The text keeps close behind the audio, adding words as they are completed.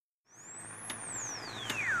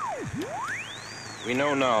We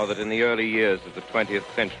know now that in the early years of the 20th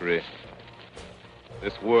century,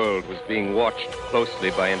 this world was being watched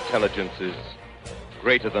closely by intelligences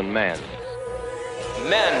greater than man's.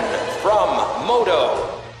 Men from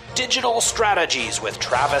Moto. Digital Strategies with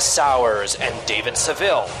Travis Sowers and David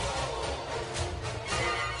Seville.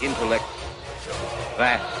 Intellect,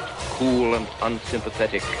 vast, cool, and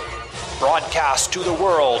unsympathetic. Broadcast to the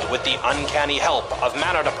world with the uncanny help of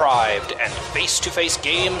Mana Deprived and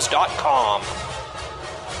FaceToFaceGames.com.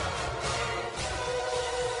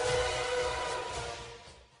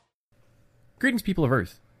 Greetings, people of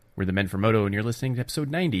Earth. We're the Men from Moto, and you're listening to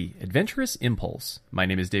episode 90, Adventurous Impulse. My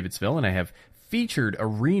name is David Seville, and I have featured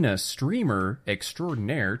arena streamer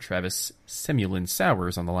extraordinaire Travis Semulin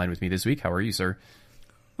Sowers on the line with me this week. How are you, sir?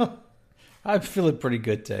 I'm feeling pretty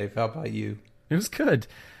good, Dave. How about you? It was good.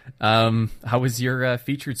 How was your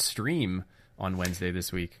featured stream on Wednesday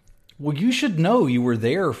this week? Well, you should know you were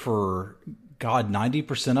there for,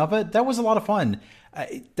 90% of it. That was a lot of fun.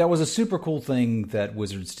 That was a super cool thing that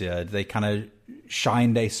Wizards did. They kind of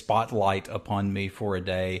shined a spotlight upon me for a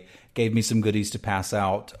day, gave me some goodies to pass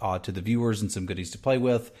out to the viewers and some goodies to play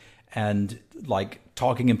with. And like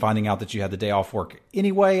talking and finding out that you had the day off work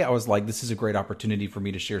anyway, I was like, this is a great opportunity for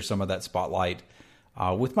me to share some of that spotlight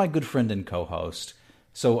with my good friend and co-host.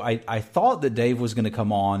 So I thought that Dave was going to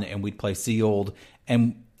come on and we'd play Sealed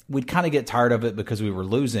and we'd kind of get tired of it because we were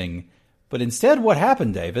losing. But instead, what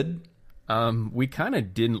happened, David? We kind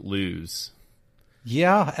of didn't lose.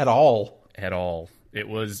 Yeah, at all. At all. It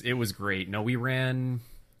was great. No, we ran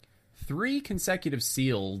 3 consecutive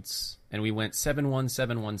Sealeds, and we went 7-1,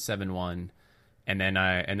 7-1, 7-1,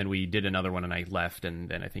 and then we did another one, and I left, and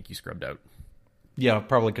then I think you scrubbed out. Yeah,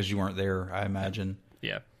 probably because you weren't there, I imagine.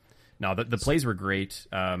 Yeah. No, the plays were great.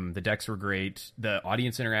 The decks were great. The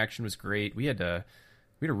audience interaction was great. We had a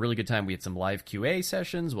really good time. We had some live QA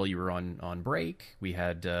sessions while you were on break. We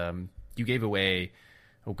had you gave away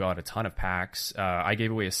a ton of packs. I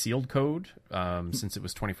gave away a sealed code since it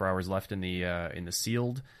was 24 hours left in the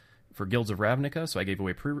sealed for Guilds of Ravnica. So I gave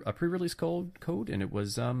away a pre-release code, and it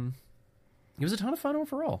was a ton of fun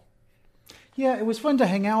overall. Yeah, it was fun to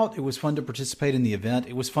hang out. It was fun to participate in the event.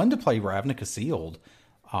 It was fun to play Ravnica Sealed.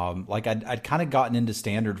 I'd kind of gotten into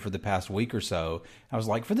Standard for the past week or so. I was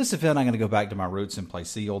like, for this event, I'm going to go back to my roots and play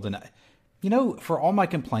Sealed. And, for all my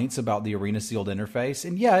complaints about the Arena Sealed interface,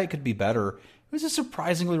 and yeah, it could be better, it was a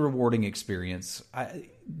surprisingly rewarding experience.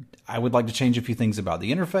 I would like to change a few things about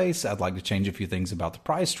the interface. I'd like to change a few things about the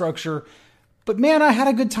prize structure. But man, I had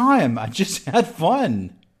a good time. I just had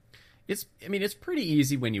fun. It's pretty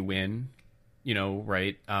easy when you win,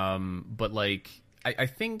 right? But I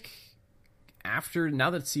think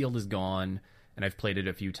now that Sealed is gone and I've played it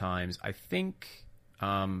a few times, I think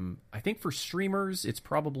for streamers it's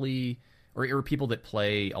probably or people that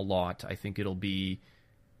play a lot, I think it'll be,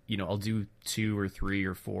 I'll do 2 or 3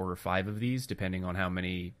 or 4 or 5 of these depending on how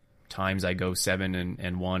many times I go 7-1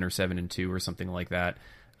 or 7-2 or something like that.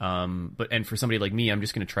 But for somebody like me, I'm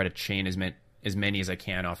just going to try to chain as many as I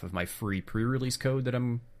can off of my free pre-release code that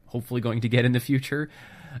I'm hopefully going to get in the future.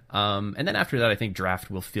 And then after that, I think Draft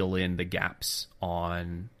will fill in the gaps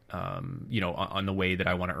on the way that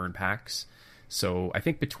I want to earn packs. So I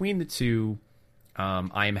think between the two,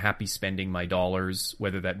 I am happy spending my dollars,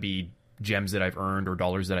 whether that be gems that I've earned or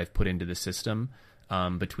dollars that I've put into the system,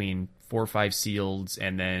 between 4 or 5 sealeds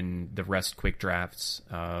and then the rest quick drafts,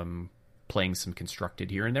 playing some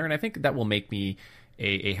constructed here and there. And I think that will make me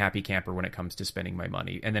a happy camper when it comes to spending my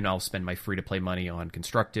money. And then I'll spend my free-to-play money on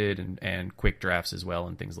constructed and quick drafts as well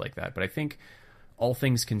and things like that. But I think all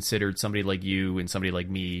things considered, somebody like you and somebody like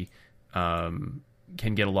me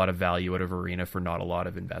can get a lot of value out of Arena for not a lot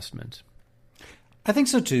of investment. I think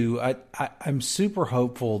so too. I'm super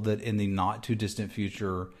hopeful that in the not too distant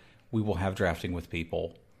future, we will have drafting with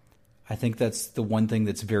people. I think that's the one thing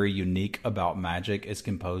that's very unique about Magic as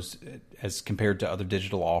compared to other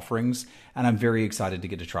digital offerings. And I'm very excited to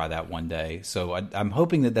get to try that one day. So I'm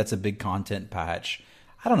hoping that that's a big content patch.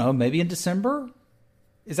 I don't know, maybe in December?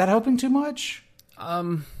 Is that hoping too much?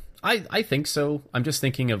 I think so. I'm just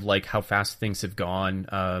thinking of how fast things have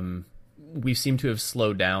gone. We seem to have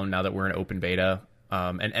slowed down now that we're in open beta.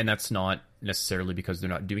 And that's not necessarily because they're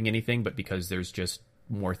not doing anything, but because there's just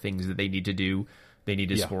more things that they need to do. They need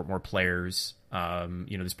to support more players.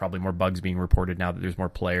 There's probably more bugs being reported now that there's more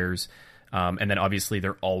players. And then obviously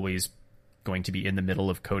they're always going to be in the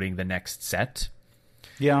middle of coding the next set.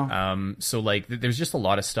 Yeah. So there's just a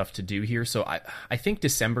lot of stuff to do here. So I think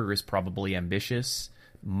December is probably ambitious.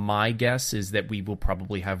 My guess is that we will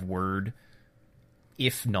probably have word,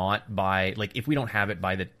 if not by, if we don't have it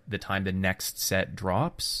by the time the next set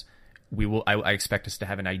drops, I expect us to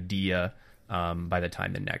have an idea by the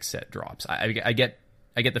time the next set drops. I get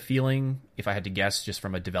the feeling, if I had to guess, just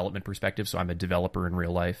from a development perspective, so I'm a developer in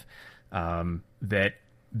real life, that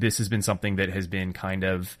this has been something that has been kind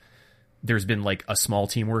of, there's been like a small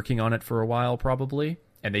team working on it for a while probably,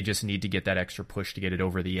 and they just need to get that extra push to get it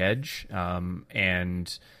over the edge.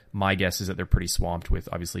 And my guess is that they're pretty swamped with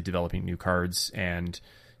obviously developing new cards and,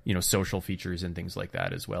 you know, social features and things like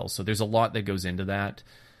that as well. So there's a lot that goes into that.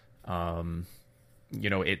 You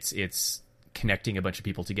know, it's connecting a bunch of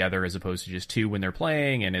people together as opposed to just two when they're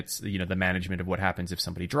playing, and it's, you know, the management of what happens if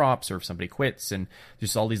somebody drops or if somebody quits, and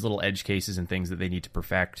just all these little edge cases and things that they need to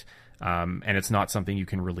perfect. And it's not something you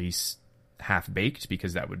can release half-baked,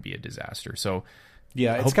 because that would be a disaster. So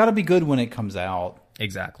yeah, it's got to be good when it comes out.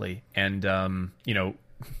 Exactly. And you know,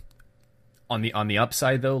 on the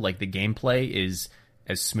upside though, like the gameplay is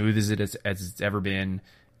as smooth as it's ever been,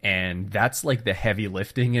 and that's like the heavy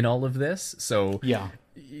lifting in all of this. So yeah,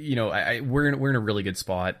 you know, we're in a really good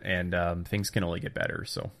spot, and things can only get better.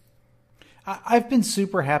 So I've been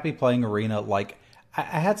super happy playing Arena. Like I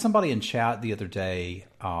had somebody in chat the other day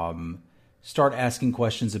start asking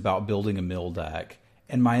questions about building a mill deck,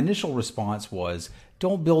 and my initial response was,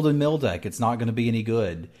 "Don't build a mill deck. It's not going to be any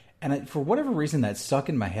good." And for whatever reason, that stuck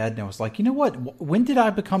in my head, and I was like, you know what? When did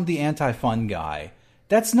I become the anti-fun guy?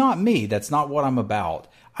 That's not me. That's not what I'm about.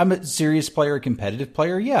 I'm a serious player, a competitive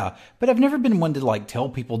player, yeah. But I've never been one to like tell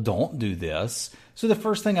people don't do this. So the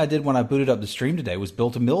first thing I did when I booted up the stream today was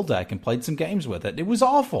built a mill deck and played some games with it. It was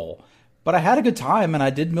awful, but I had a good time, and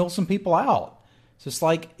I did mill some people out. So it's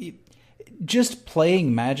like just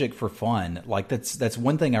playing Magic for fun. Like that's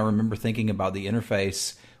one thing I remember thinking about the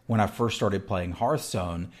interface when I first started playing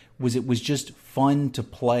Hearthstone, was it was just fun to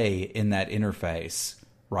play in that interface,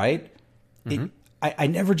 right? Mm-hmm. I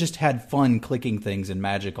never just had fun clicking things in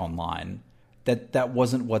Magic Online. That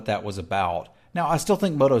wasn't what that was about. Now, I still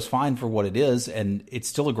think Moto's fine for what it is, and it's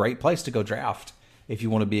still a great place to go draft if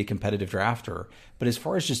you want to be a competitive drafter. But as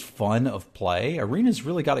far as just fun of play, Arena's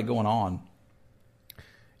really got it going on.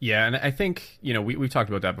 Yeah, and I think, you know, we've talked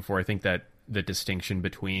about that before. I think that the distinction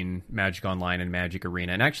between Magic Online and Magic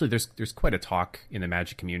Arena, and actually there's quite a talk in the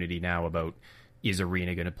Magic community now about, is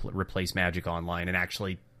Arena going to replace Magic Online? And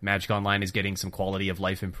actually, Magic Online is getting some quality of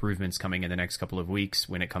life improvements coming in the next couple of weeks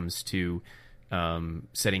when it comes to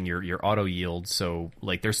setting your auto yield. So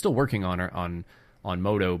like they're still working on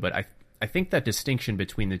Moto, but I think that distinction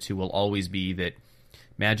between the two will always be that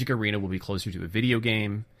Magic Arena will be closer to a video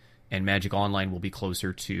game, and Magic Online will be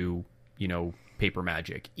closer to, you know, paper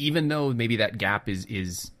Magic. Even though maybe that gap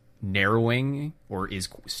is narrowing, or is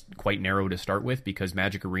quite narrow to start with, because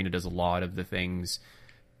Magic Arena does a lot of the things,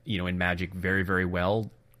 you know, in Magic very, very well.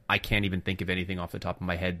 I can't even think of anything off the top of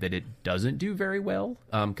my head that it doesn't do very well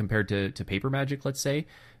compared to paper Magic, let's say.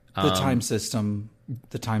 The time system.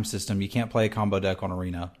 You can't play a combo deck on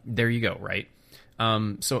Arena. There you go, right?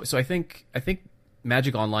 So I think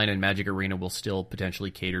Magic Online and Magic Arena will still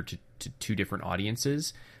potentially cater to two different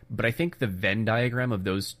audiences, but I think the Venn diagram of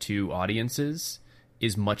those two audiences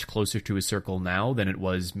is much closer to a circle now than it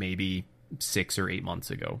was maybe 6 or 8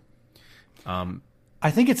 months ago. I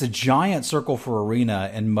think it's a giant circle for Arena,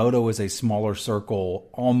 and Moto is a smaller circle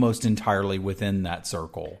almost entirely within that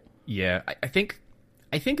circle. Yeah, I think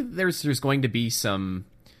there's going to be some...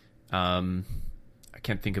 I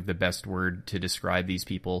can't think of the best word to describe these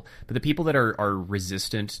people, but the people that are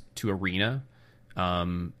resistant to Arena,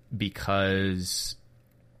 because...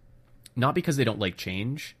 not because they don't like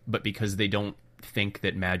change, but because they don't think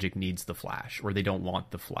that Magic needs the Flash, or they don't want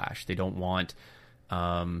the Flash. They don't want...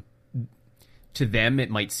 to them, it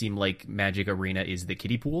might seem like Magic Arena is the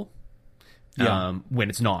kiddie pool, when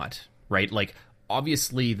it's not, right? Like,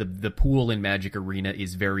 obviously, the pool in Magic Arena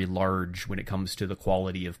is very large when it comes to the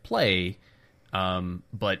quality of play,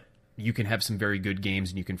 but you can have some very good games,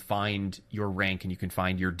 and you can find your rank, and you can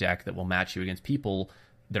find your deck that will match you against people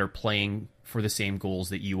that are playing for the same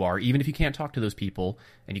goals that you are, even if you can't talk to those people,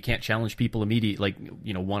 and you can't challenge people immediately, like,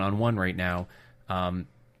 you know, one-on-one right now.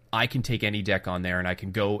 I can take any deck on there, and I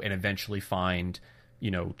can go and eventually find,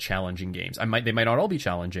 you know, challenging games. They might not all be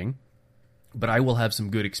challenging, but I will have some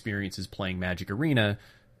good experiences playing Magic Arena,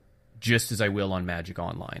 just as I will on Magic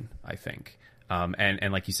Online, I think.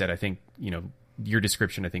 And like you said, I think, you know, your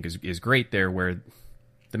description, I think, is great there, where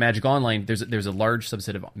the Magic Online, there's a large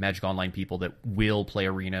subset of Magic Online people that will play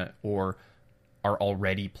Arena or are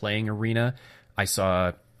already playing Arena. I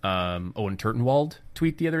saw Owen Turtenwald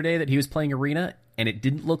tweet the other day that he was playing Arena, and it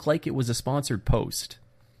didn't look like it was a sponsored post.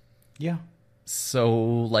 Yeah. So,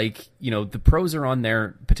 like, you know, the pros are on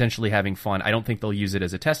there potentially having fun. I don't think they'll use it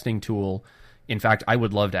as a testing tool. In fact, I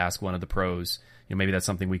would love to ask one of the pros, maybe that's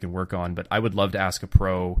something we can work on. But I would love to ask a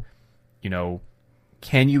pro,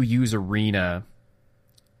 can you use Arena,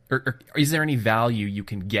 or is there any value you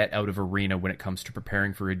can get out of Arena when it comes to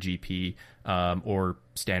preparing for a GP or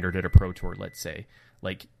standard at a pro tour, let's say?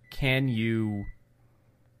 Like, can you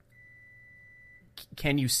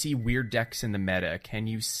see weird decks in the meta? Can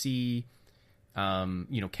you see, can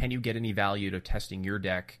you get any value to testing your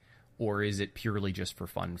deck, or is it purely just for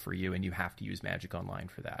fun for you and you have to use Magic Online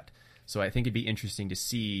for that? So I think it'd be interesting to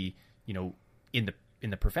see, in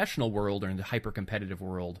the professional world or in the hyper competitive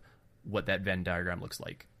world, what that Venn diagram looks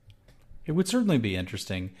like. It would certainly be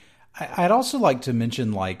interesting. I'd also like to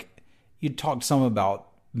mention, like, you talked some about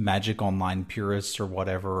Magic Online purists or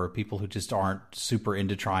whatever, or people who just aren't super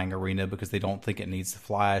into trying Arena because they don't think it needs the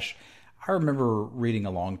flash. I remember reading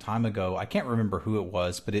a long time ago, I can't remember who it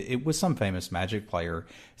was, but it was some famous Magic player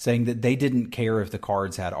saying that they didn't care if the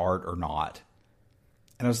cards had art or not.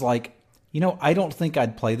 And I was like, I don't think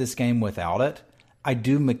I'd play this game without it. I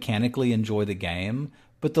do mechanically enjoy the game,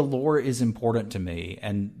 but the lore is important to me.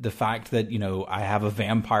 And the fact that, I have a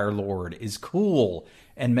vampire lord is cool,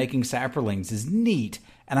 and making saprolings is neat.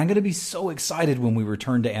 And I'm going to be so excited when we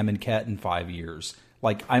return to Amonkhet in 5 years.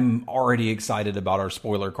 Like, I'm already excited about our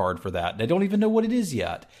spoiler card for that. And I don't even know what it is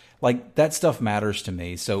yet. Like, that stuff matters to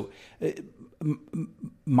me. So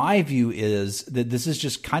my view is that this is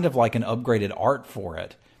just kind of like an upgraded art for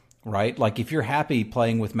it, right? Like, if you're happy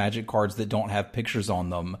playing with Magic cards that don't have pictures on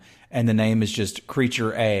them and the name is just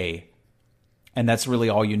Creature A, and that's really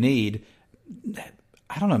all you need,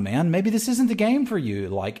 I don't know, man. Maybe this isn't the game for you.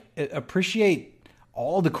 Like, appreciate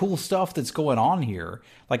all the cool stuff that's going on here.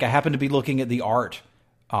 Like, I happen to be looking at the art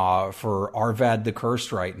for Arvad the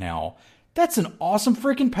Cursed right now. That's an awesome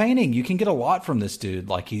freaking painting. You can get a lot from this dude.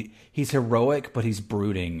 Like, he's heroic, but he's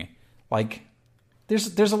brooding. Like,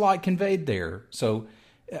 there's a lot conveyed there. So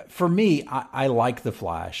for me, I like the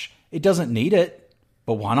Flash. It doesn't need it,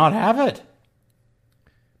 but why not have it?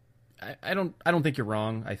 I don't think you're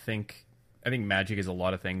wrong. I think Magic is a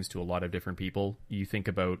lot of things to a lot of different people. You think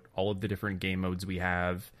about all of the different game modes we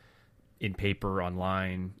have in paper,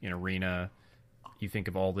 online, in Arena. You think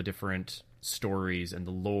of all the different stories and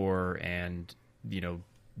the lore and,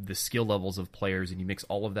 the skill levels of players, and you mix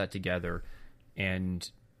all of that together. And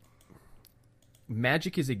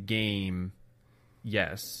Magic is a game,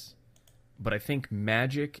 yes, but I think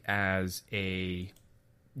Magic as a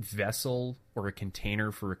vessel or a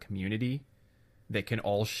container for a community that can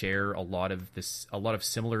all share a lot of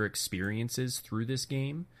similar experiences through this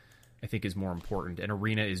game, I think is more important. And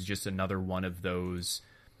Arena is just another one of those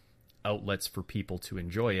outlets for people to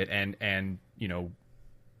enjoy it. And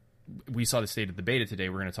we saw the state of the beta today.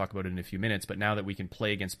 We're going to talk about it in a few minutes, but now that we can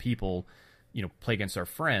play against people, play against our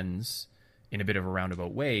friends in a bit of a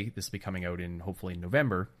roundabout way, this will be coming out hopefully in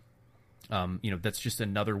November. That's just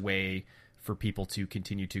another way for people to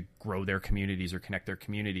continue to grow their communities or connect their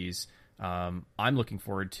communities. I'm looking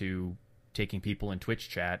forward to taking people in Twitch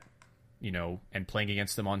chat, and playing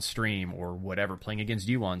against them on stream or whatever, playing against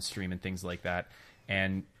you on stream and things like that.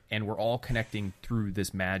 And we're all connecting through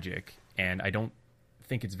this Magic. And I don't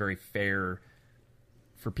think it's very fair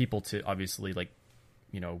for people to obviously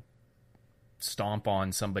stomp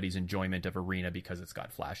on somebody's enjoyment of Arena because it's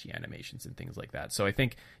got flashy animations and things like that. So I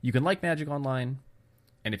think you can like Magic Online,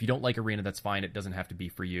 and if you don't like Arena, that's fine. It doesn't have to be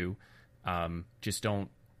for you. Just don't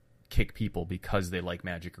kick people because they like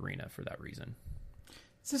Magic Arena for that reason.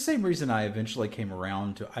 It's the same reason I eventually came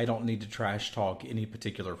around to I don't need to trash talk any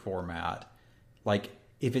particular format. Like,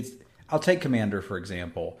 I'll take Commander, for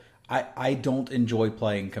example. I don't enjoy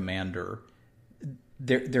playing Commander.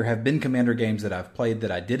 There have been Commander games that I've played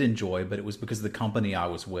that I did enjoy, but it was because of the company I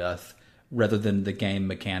was with rather than the game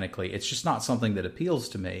mechanically. It's just not something that appeals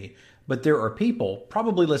to me. But there are people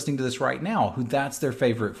probably listening to this right now who that's their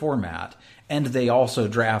favorite format. And they also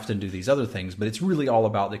draft and do these other things, but it's really all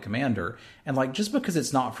about the Commander. And just because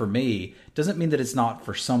it's not for me doesn't mean that it's not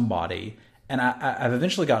for somebody. And I've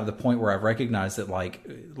eventually gotten to the point where I've recognized that,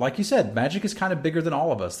 like you said, Magic is kind of bigger than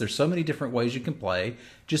all of us. There's so many different ways you can play.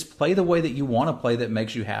 Just play the way that you want to play that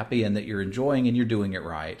makes you happy and that you're enjoying and you're doing it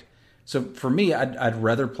right. So for me, I'd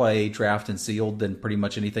rather play Draft and Sealed than pretty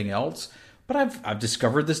much anything else. But I've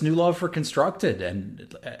discovered this new love for Constructed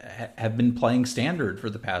and have been playing Standard for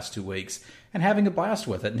the past 2 weeks and having a blast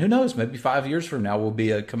with it. And who knows, maybe 5 years from now we'll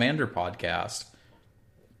be a Commander podcast.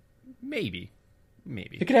 Maybe.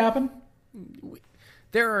 It could happen.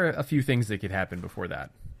 There are a few things that could happen before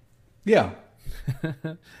that. Yeah.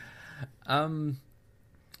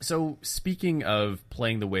 So speaking of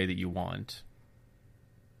playing the way that you want,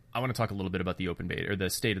 I want to talk a little bit about the open beta, or the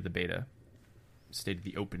state of the beta. State of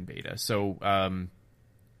the open beta. So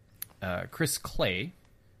Chris Clay.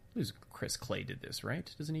 Who's Chris Clay did this,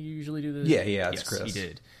 right? Doesn't he usually do this? Yeah, it's yes, Chris.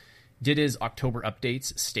 He did his October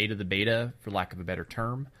updates, state of the beta, for lack of a better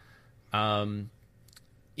term.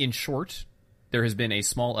 In short, there has been a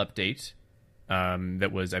small update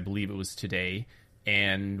that was, I believe it was today,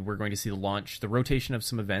 and we're going to see the rotation of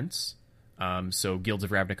some events. So Guilds of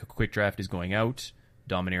Ravnica Quick Draft is going out.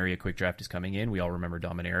 Dominaria Quick Draft is coming in. We all remember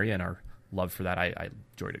Dominaria and our love for that. I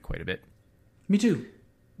enjoyed it quite a bit. Me too.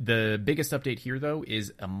 The biggest update here, though,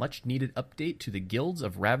 is a much-needed update to the Guilds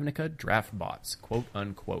of Ravnica draft bots,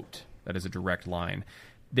 quote-unquote. That is a direct line.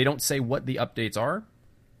 They don't say what the updates are,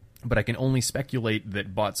 but I can only speculate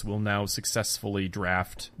that bots will now successfully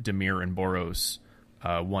draft Dimir and Boros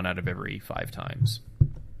 1 out of every 5 times.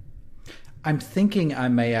 I'm thinking I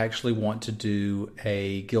may actually want to do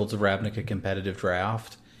a Guilds of Ravnica competitive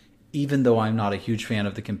draft, even though I'm not a huge fan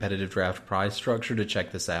of the competitive draft prize structure, to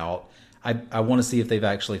check this out. I want to see if they've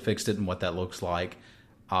actually fixed it and what that looks like.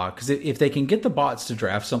 Because if they can get the bots to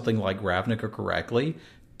draft something like Ravnica correctly,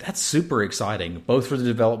 that's super exciting, both for the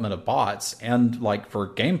development of bots and like for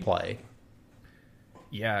gameplay.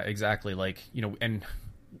 Yeah, exactly. Like, and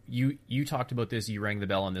you talked about this, you rang the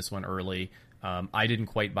bell on this one early. I didn't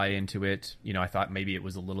quite buy into it. I thought maybe it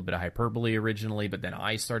was a little bit of hyperbole originally, but then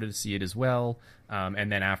I started to see it as well.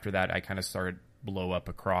 And then after that, I kind of started blow up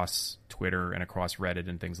across Twitter and across Reddit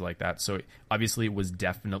and things like that. So obviously it was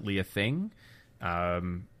definitely a thing.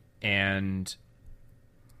 And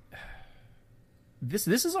this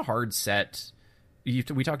is a hard set.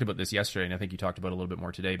 We talked about this yesterday, and I think you talked about it a little bit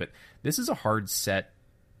more today, but this is a hard set,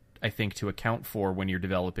 I think, to account for when you're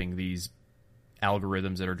developing these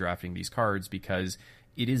algorithms that are drafting these cards, because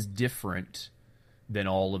it is different than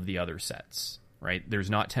all of the other sets, right? There's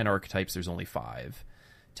not 10 archetypes, there's only 5,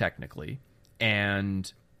 technically.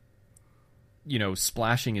 And,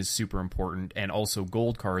 splashing is super important, and also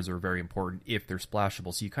gold cards are very important if they're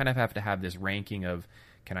splashable. So you kind of have to have this ranking of,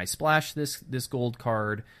 can I splash this gold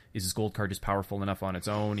card? Is this gold card just powerful enough on its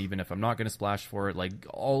own, even if I'm not going to splash for it? Like,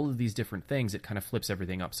 all of these different things, it kind of flips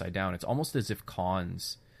everything upside down. It's almost as if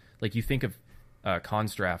cons, like you think of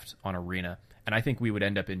cons draft on Arena, and I think we would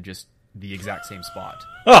end up in just the exact same spot.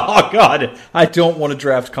 Oh God, I don't want to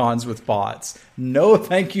draft cons with bots. No,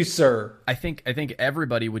 thank you, sir. I think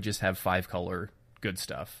everybody would just have 5-color good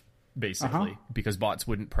stuff, basically, because bots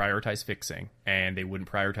wouldn't prioritize fixing, and they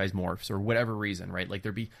wouldn't prioritize morphs or whatever reason, right? Like,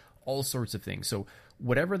 there'd be all sorts of things. So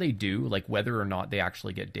whatever they do, like whether or not they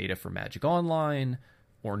actually get data from Magic Online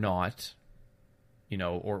or not,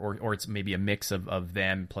 or it's maybe a mix of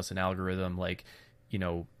them plus an algorithm, like,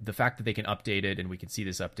 the fact that they can update it and we can see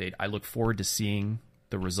this update, I look forward to seeing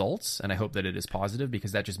the results, and I hope that it is positive,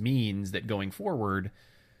 because that just means that going forward,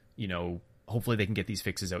 hopefully they can get these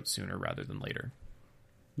fixes out sooner rather than later.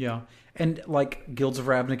 Yeah, and like Guilds of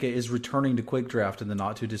Ravnica is returning to Quick Draft in the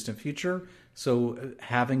not too distant future, so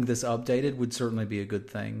having this updated would certainly be a good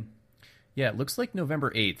thing. Yeah, it looks like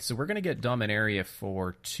November 8th, so we're going to get Dominaria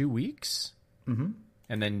for 2 weeks. Mm-hmm.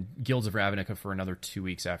 And then Guilds of Ravnica for another 2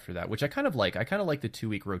 weeks after that, which I kind of like. I kind of like the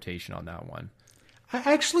 2-week rotation on that one. I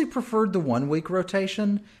actually preferred the 1-week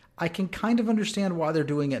rotation. I can kind of understand why they're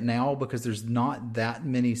doing it now, because there's not that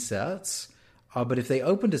many sets. But if they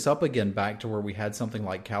opened us up again back to where we had something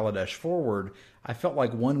like Kaladesh Forward, I felt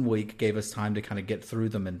like 1 week gave us time to kind of get through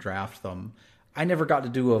them and draft them. I never got to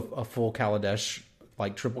do a full Kaladesh,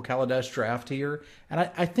 like triple Kaladesh draft here. And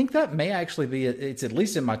I think that may actually be, it's at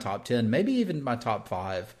least in my top 10, maybe even my top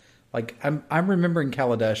 5. Like, I'm remembering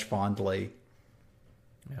Kaladesh fondly.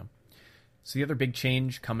 Yeah. So the other big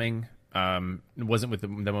change coming, it wasn't with the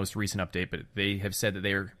most recent update, but they have said that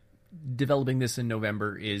they're developing this in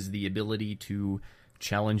November, is the ability to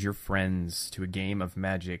challenge your friends to a game of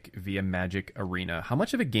Magic via Magic Arena. How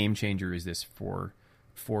much of a game changer is this for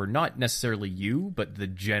not necessarily you, but the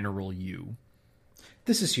general you?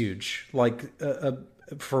 This is huge. Like,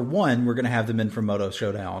 for one, we're going to have them in for Moto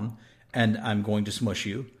Showdown, and I'm going to smush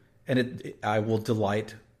you, and I will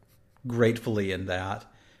delight gratefully in that.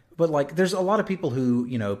 But like, there's a lot of people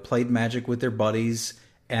who, played Magic with their buddies,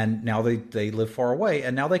 and now they live far away,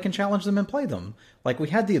 and now they can challenge them and play them. Like, we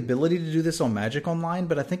had the ability to do this on Magic Online,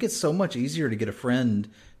 but I think it's so much easier to get a friend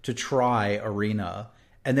to try Arena.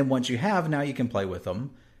 And then once you have, now you can play with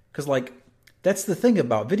them. Because, like, that's the thing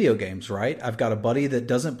about video games, right? I've got a buddy that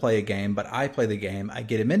doesn't play a game, but I play the game. I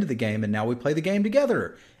get him into the game, and now we play the game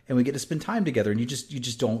together. And we get to spend time together, and you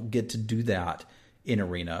just don't get to do that in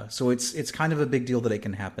Arena. So it's kind of a big deal that it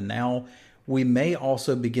can happen now. We may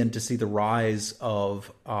also begin to see the rise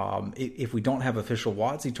of, if we don't have official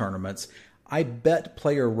WotC tournaments, I bet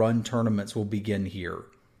player-run tournaments will begin here.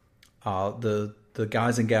 The the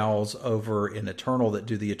guys and gals over in Eternal that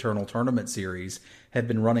do the Eternal Tournament series have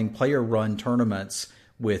been running player-run tournaments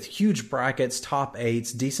with huge brackets, top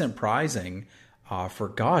eights, decent prizing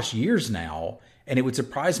for, years now. And it would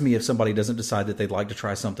surprise me if somebody doesn't decide that they'd like to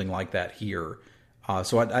try something like that here.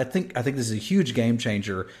 So I think this is a huge game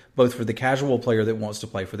changer, both for the casual player that wants to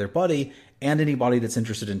play for their buddy and anybody that's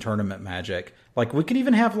interested in tournament Magic. Like, we could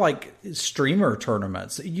even have like streamer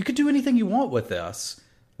tournaments. You could do anything you want with this.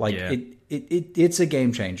 Like, it's a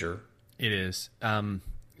game changer. It is.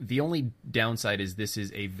 The only downside is this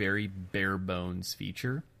is a very bare bones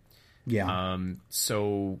feature. Yeah.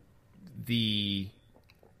 So it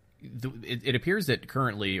appears that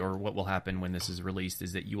currently, or what will happen when this is released,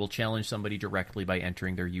 is that you will challenge somebody directly by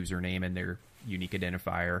entering their username and their unique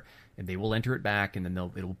identifier, and they will enter it back, and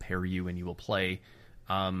then it'll pair you and you will play.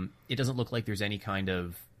 It doesn't look like there's any kind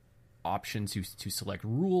of option to select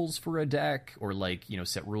rules for a deck or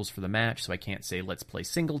set rules for the match. So I can't say let's play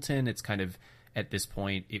Singleton. It's kind of, at this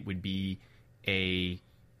point, it would be a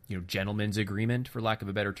gentleman's agreement, for lack of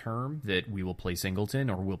a better term, that we will play Singleton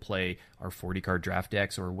or we'll play our 40-card draft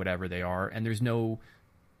decks or whatever they are. And there's no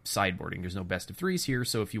sideboarding. There's no best of threes here.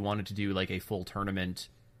 So if you wanted to do like a full tournament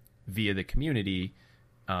via the community,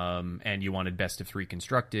 and you wanted best of three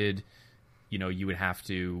constructed, you would have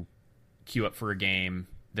to queue up for a game,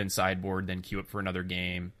 then sideboard, then queue up for another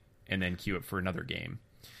game, and then queue up for another game.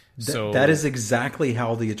 So that is exactly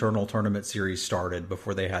how the Eternal Tournament series started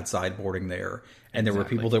before they had sideboarding there. And there were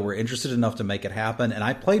people that were interested enough to make it happen. And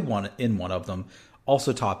I played one of them,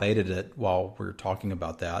 also top 8'd it while we were talking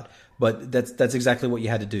about that. But that's exactly what you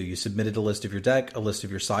had to do. You submitted a list of your deck, a list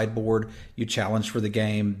of your sideboard, you challenged for the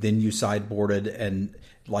game, then you sideboarded, and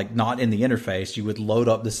not in the interface, you would load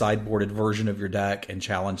up the sideboarded version of your deck and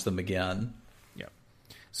challenge them again. Yeah.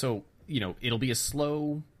 So, it'll be a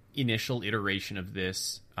slow initial iteration of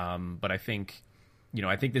this, but I think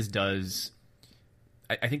this does.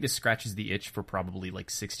 I think this scratches the itch for probably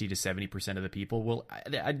 60 to 70% of the people.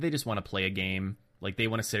 They just want to play a game. Like, they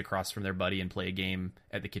want to sit across from their buddy and play a game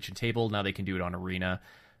at the kitchen table. Now they can do it on Arena,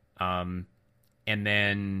 and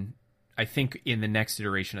then I think in the next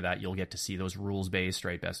iteration of that, you'll get to see those rules based,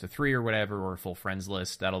 right, best of three or whatever, or a full friends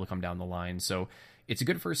list. That'll come down the line. So it's a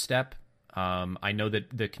good first step. I know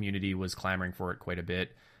that the community was clamoring for it quite a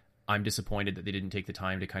bit. I'm disappointed that they didn't take the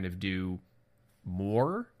time to kind of do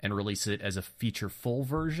more and release it as a feature full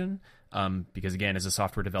version, because again, as a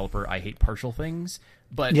software developer, I hate partial things.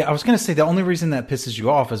 But yeah, I was going to say the only reason that pisses you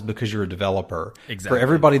off is because you're a developer. Exactly. For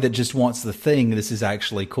everybody that just wants the thing, this is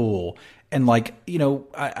actually cool. And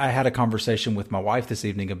I had a conversation with my wife this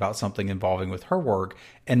evening about something involving with her work,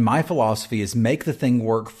 and my philosophy is make the thing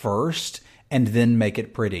work first and then make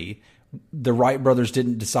it pretty. The Wright brothers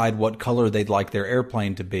didn't decide what color they'd like their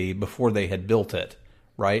airplane to be before they had built it,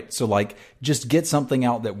 right? So just get something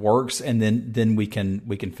out that works, and then we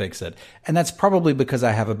can fix it. And that's probably because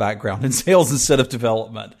I have a background in sales instead of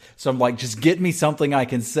development. So I'm just get me something I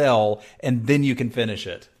can sell, and then you can finish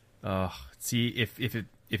it. See, if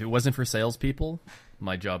it wasn't for salespeople,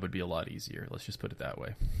 my job would be a lot easier. Let's just put it that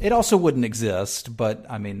way. It also wouldn't exist, but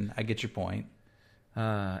I get your point.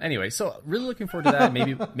 Anyway, so really looking forward to that.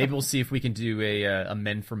 Maybe we'll see if we can do a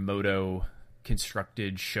Men from Moto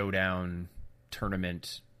constructed showdown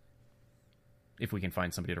tournament, if we can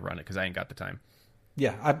find somebody to run it, because I ain't got the time.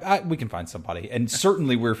 Yeah, we can find somebody, and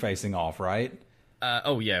certainly we're facing off, right?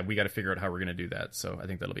 Oh yeah, we got to figure out how we're going to do that. So I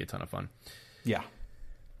think that'll be a ton of fun. Yeah.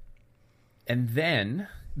 And then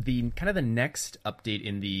the next update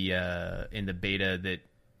in the beta that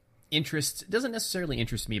doesn't necessarily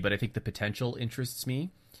interest me, but I think the potential interests me,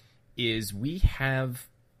 is we have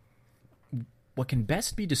what can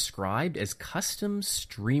best be described as custom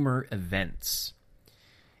streamer events.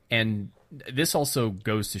 And this also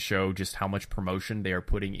goes to show just how much promotion they are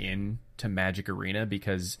putting in to Magic Arena,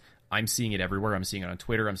 because I'm seeing it everywhere. I'm seeing it on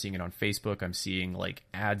Twitter. I'm seeing it on Facebook. I'm seeing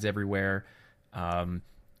ads everywhere.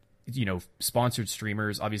 Sponsored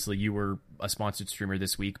streamers. Obviously, you were a sponsored streamer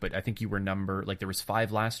this week, but I think you were there was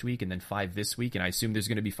 5 last week and then 5 this week, and I assume there's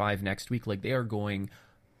going to be 5 next week. They are going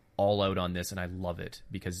all out on this, and I love it,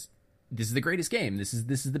 because this is the greatest game. This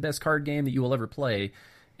is the best card game that you will ever play,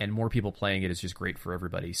 and more people playing it is just great for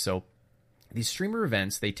everybody. So these streamer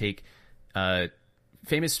events, they take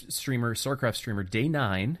famous streamer, StarCraft streamer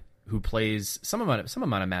Day9, who plays some amount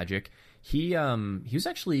of Magic. He was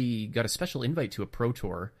actually got a special invite to a Pro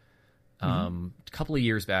Tour a couple of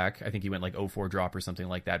years back. I think he went 04 drop or something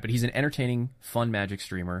like that. But he's an entertaining, fun Magic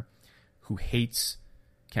streamer who hates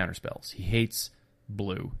counterspells. He hates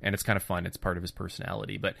blue, and it's kind of fun. It's part of his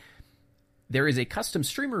personality. But there is a custom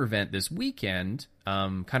streamer event this weekend,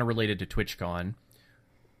 kind of related to TwitchCon,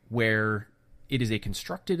 where it is a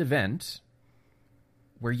constructed event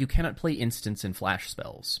where you cannot play instants and flash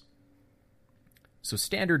spells. So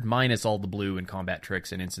standard minus all the blue and combat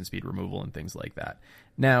tricks and instant speed removal and things like that.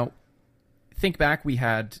 Now, think back, we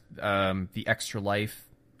had the extra life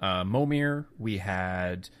Momir, we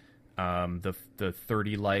had the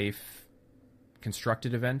 30 life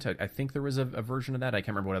constructed event. I think there was a version of that. I can't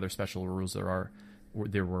remember what other special rules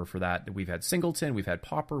there were for that. We've had Singleton, we've had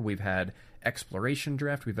Pauper, we've had Exploration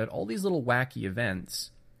Drift, we've had all these little wacky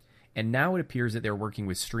events. And now it appears that they're working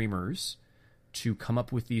with streamers to come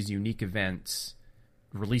up with these unique events,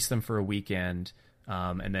 release them for a weekend,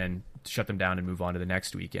 and then shut them down and move on to the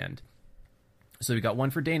next weekend. So we've got one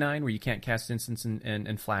for day 9 where you can't cast instants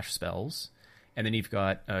and flash spells. And then you've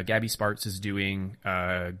got Gabby Spartz is doing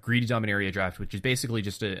Greedy Dominaria Draft, which is basically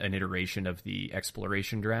just an iteration of the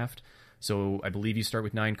Exploration Draft. So I believe you start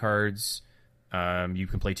with 9 cards, you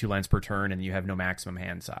can play 2 lands per turn, and you have no maximum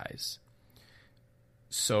hand size.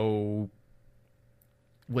 So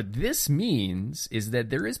what this means is that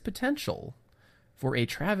there is potential for a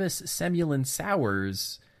Travis Semulin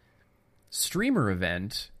Sowers streamer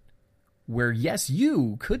event where, yes,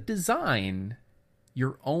 you could design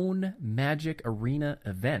your own Magic Arena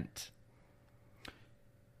event.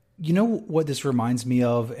 You know what this reminds me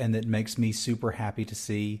of, and that makes me super happy to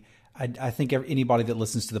see? I think anybody that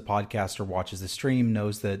listens to the podcast or watches the stream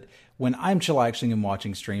knows that when I'm chillaxing and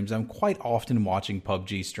watching streams, I'm quite often watching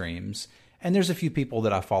PUBG streams. And there's a few people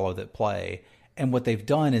that I follow that play. And what they've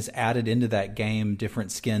done is added into that game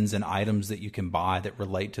different skins and items that you can buy that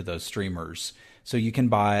relate to those streamers. So you can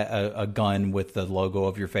buy a gun with the logo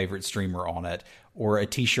of your favorite streamer on it, or a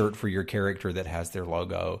t-shirt for your character that has their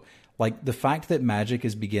logo. Like, the fact that Magic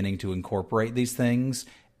is beginning to incorporate these things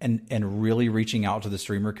and really reaching out to the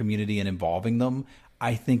streamer community and involving them,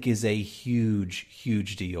 I think is a huge,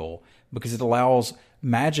 huge deal, because it allows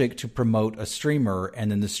Magic to promote a streamer and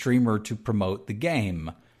then the streamer to promote the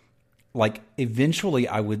game. Like, eventually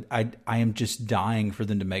I am just dying for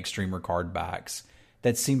them to make streamer card backs.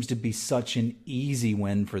 That seems to be such an easy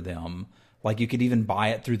win for them. Like, you could even buy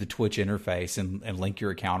it through the Twitch interface and link your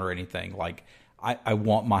account or anything. Like, I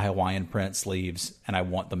want my Hawaiian print sleeves, and I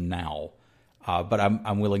want them now. But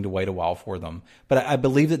I'm willing to wait a while for them. But I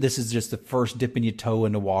believe that this is just the first dipping your toe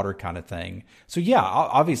in the water kind of thing. So yeah,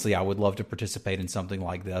 obviously I would love to participate in something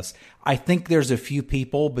like this. I think there's a few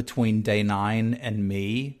people between day 9 and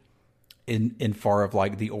me in far of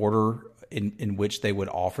like the order in which they would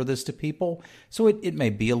offer this to people. So it may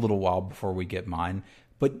be a little while before we get mine.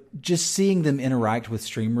 But just seeing them interact with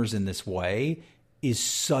streamers in this way is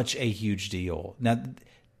such a huge deal. Now,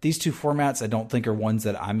 these two formats I don't think are ones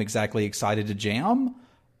that I'm exactly excited to jam.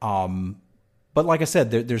 But like I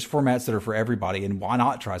said, there's formats that are for everybody, and why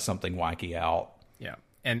not try something wacky out? Yeah.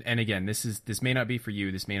 And again, this may not be for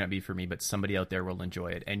you, this may not be for me, but somebody out there will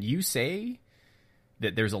enjoy it. And you say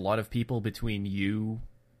that there's a lot of people between you,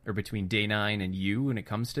 or between day 9 and you when it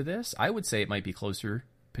comes to this. I would say it might be closer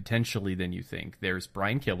potentially than you think. There's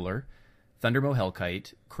Brian Kibler, Thundermo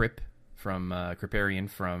Hellkite, Kriparian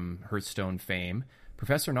from Hearthstone fame,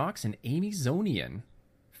 Professor Knox, and Amy Zonian,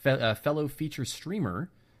 fellow feature streamer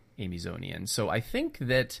Amy Zonian. So I think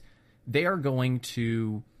that they are going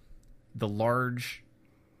to the large,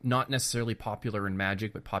 not necessarily popular in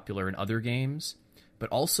Magic, but popular in other games, but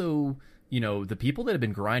also, you know, the people that have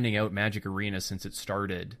been grinding out Magic Arena since it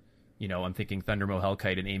started. You know, I'm thinking Thundermo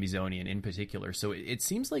Hellkite and Amy Zonian in particular. So it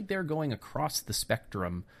seems like they're going across the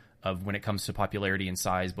spectrum of when it comes to popularity and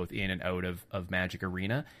size, both in and out of Magic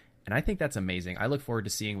Arena. And I think that's amazing. I look forward to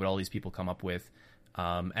seeing what all these people come up with.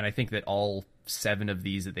 And I think that all 7 of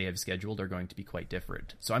these that they have scheduled are going to be quite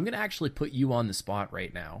different. So I'm going to actually put you on the spot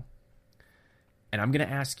right now. And I'm going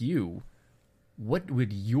to ask you, what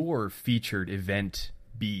would your featured event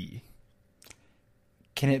be?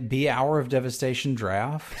 Can it be Hour of Devastation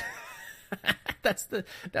Draft? That's the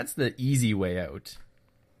easy way out.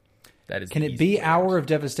 That is. Can it be Hour of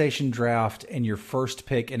Devastation Draft and your first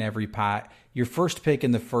pick in every pack? Your first pick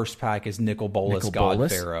in the first pack is Nicol Bolas, God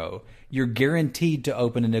Pharaoh. You're guaranteed to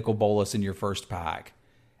open a Nicol Bolas in your first pack.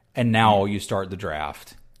 And now you start the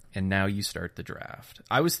draft.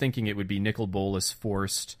 I was thinking it would be Nicol Bolas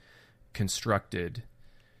Forced, Constructed,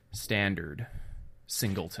 Standard,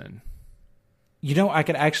 Singleton. You know, I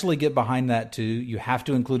could actually get behind that too. You have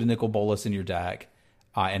to include a Nicol Bolas in your deck,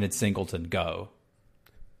 and it's Singleton. Go.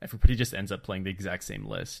 Everybody just ends up playing the exact same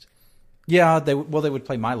list. Yeah, they would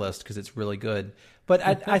play my list because it's really good. But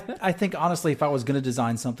I think, honestly, if I was going to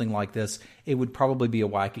design something like this, it would probably be a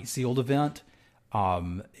wacky sealed event.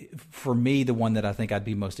 For me, the one that I think I'd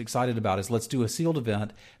be most excited about is let's do a sealed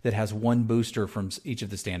event that has one booster from each of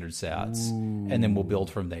the standard sets, and then we'll build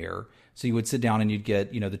from there. So you would sit down and you'd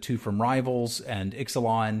get, the 2 from Rivals and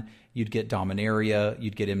Ixalan, you'd get Dominaria,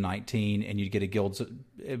 you'd get M19, and you'd get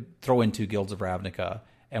throw in 2 Guilds of Ravnica,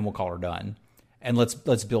 and we'll call her done. And let's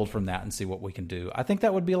build from that and see what we can do. I think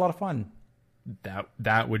that would be a lot of fun.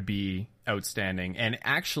 That would be outstanding. And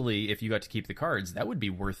actually, if you got to keep the cards, that would be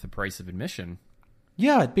worth the price of admission.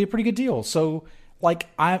 Yeah, it'd be a pretty good deal. So,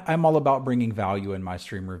 I'm all about bringing value in my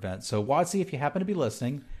streamer event. So, WotC, if you happen to be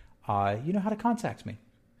listening, you know how to contact me.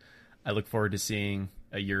 I look forward to seeing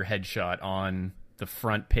your headshot on the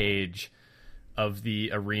front page of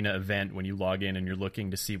the arena event when you log in and you're looking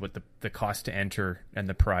to see what the cost to enter and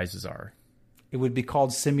the prizes are. It would be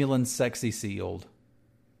called Simulan Sexy Sealed.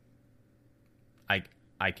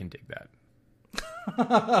 I can dig that.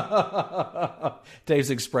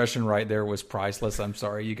 Dave's expression right there was priceless. I'm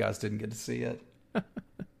sorry you guys didn't get to see it. But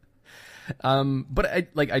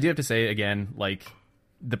I do have to say again,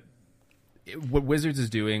 what Wizards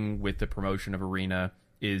is doing with the promotion of Arena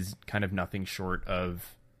is kind of nothing short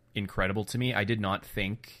of incredible to me. I did not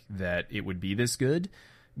think that it would be this good,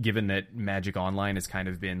 given that Magic Online has kind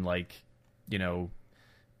of been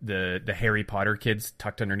the Harry Potter kids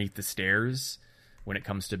tucked underneath the stairs when it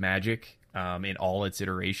comes to Magic. In all its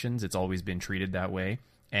iterations, it's always been treated that way.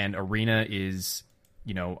 And Arena is,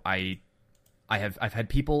 I've had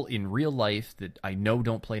people in real life that I know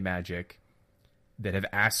don't play Magic that have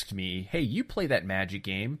asked me, "Hey, you play that Magic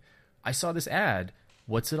game? I saw this ad.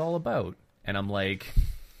 What's it all about?" And I'm like,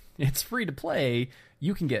 "It's free to play.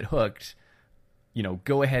 You can get hooked.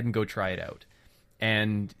 Go ahead and go try it out."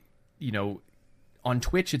 And on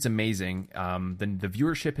Twitch, it's amazing. The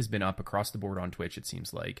viewership has been up across the board on Twitch, it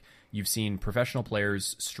seems like. You've seen professional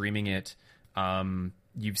players streaming it.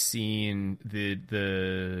 You've seen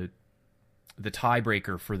the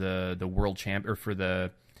tiebreaker for the world champ, or for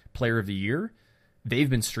the player of the year. They've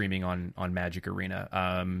been streaming on Magic Arena.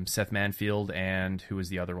 Seth Manfield and who was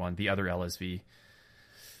the other one? The other LSV.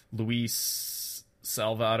 Luis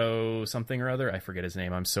Salvato something or other. I forget his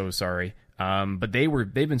name. I'm so sorry. But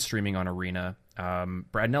they've been streaming on Arena.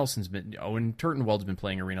 Brad Nelson's been, Owen Turtenwald's been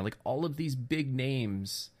playing Arena. All of these big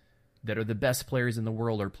names that are the best players in the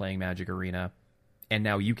world are playing Magic Arena, and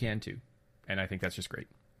now you can too. And I think that's just great.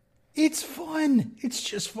 It's fun. It's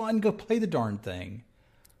just fun. Go play the darn thing.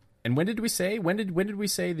 And when did we say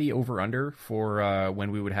the over-under for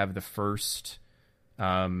when we would have the first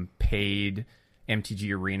paid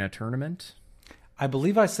MTG Arena tournament? I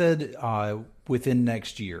believe I said within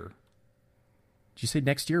next year. Did you say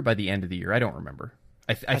next year or by the end of the year? I don't remember.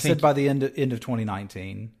 I think said by the end of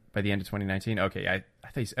 2019. By the end of 2019? Okay, I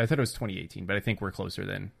thought it was 2018, but I think we're closer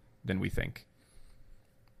than we think.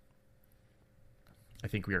 I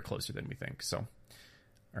think we are closer than we think. So, all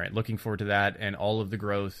right, looking forward to that and all of the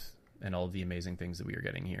growth and all of the amazing things that we are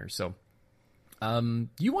getting here. So,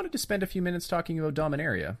 you wanted to spend a few minutes talking about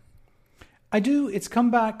Dominaria. I do. It's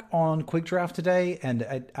come back on Quick Draft today, and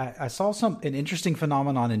I saw an interesting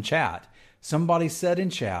phenomenon in chat. Somebody said in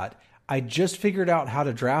chat, "I just figured out how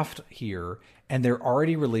to draft here, and they're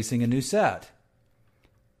already releasing a new set."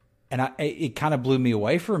 And it kind of blew me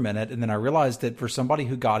away for a minute, and then I realized that for somebody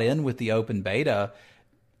who got in with the open beta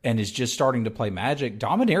and is just starting to play Magic,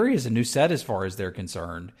 Dominaria is a new set as far as they're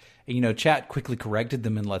concerned. And, chat quickly corrected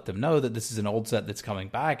them and let them know that this is an old set that's coming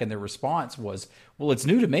back, and their response was, "Well, it's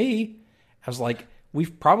new to me." I was like,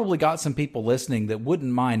 we've probably got some people listening that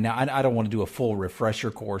wouldn't mind. Now, I don't want to do a full refresher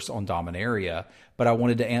course on Dominaria, but I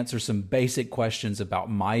wanted to answer some basic questions about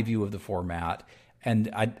my view of the format. And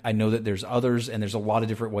I know that there's others, and there's a lot of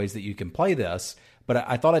different ways that you can play this, but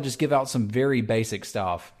I thought I'd just give out some very basic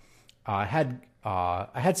stuff. I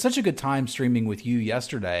had such a good time streaming with you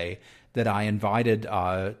yesterday that I invited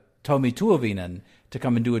Tomi Tuovinen to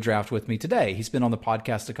come and do a draft with me today. He's been on the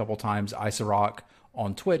podcast a couple times, Icerock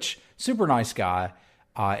on Twitch. Super nice guy,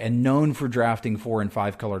 and known for drafting 4 and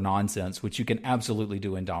 5 color nonsense, which you can absolutely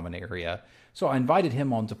do in Dominaria. So I invited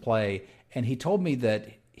him on to play, and he told me that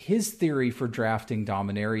his theory for drafting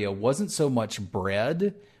Dominaria wasn't so much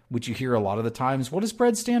bread, which you hear a lot of the times. What does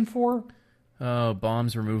bread stand for?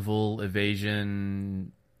 Bombs, removal,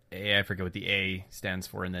 evasion. I forget what the A stands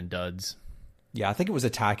for, and then duds. Yeah, I think it was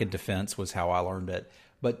attack and defense was how I learned it.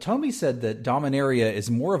 But Tomi said that Dominaria is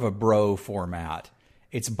more of a bro format.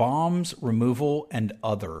 It's bombs, removal, and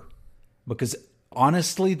other. Because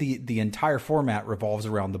honestly, the entire format revolves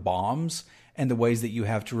around the bombs and the ways that you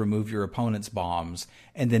have to remove your opponent's bombs.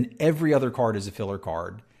 And then every other card is a filler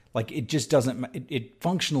card. It just doesn't, it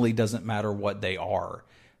functionally doesn't matter what they are.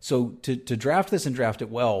 So to draft this and draft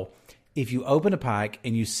it well, If you open a pack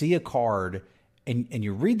and you see a card and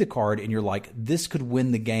you read the card and you're like, this could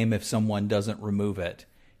win the game if someone doesn't remove it,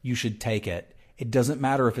 you should take it. It doesn't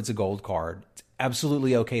matter if it's a gold card. It's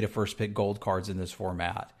absolutely okay to first pick gold cards in this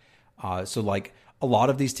format. So like a lot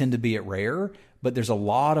of these tend to be at rare, but there's a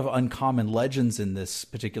lot of uncommon legends in this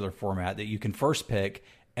particular format that you can first pick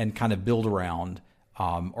and kind of build around,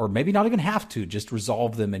 or maybe not even have to, just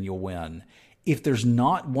resolve them and you'll win. If there's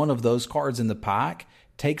not one of those cards in the pack,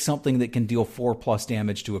 take something that can deal 4+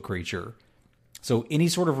 damage to a creature. So any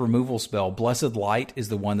sort of removal spell, Blessed Light is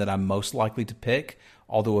the one that I'm most likely to pick,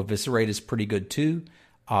 although Eviscerate is pretty good too.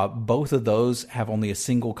 Both of those have only a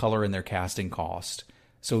single color in their casting cost,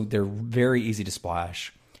 so they're very easy to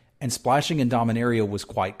splash. And splashing in Dominaria was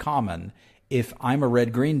quite common. If I'm a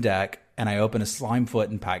red-green deck and I open a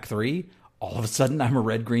Slimefoot in pack 3, all of a sudden I'm a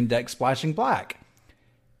red-green deck splashing black.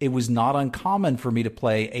 It was not uncommon for me to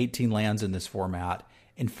play 18 lands in this format.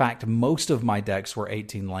 In fact, most of my decks were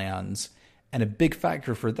 18 lands. And a big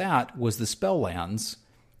factor for that was the spell lands.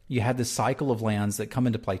 You had this cycle of lands that come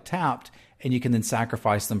into play tapped, and you can then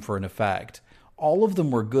sacrifice them for an effect. All of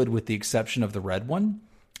them were good with the exception of the red one.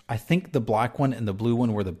 I think the black one and the blue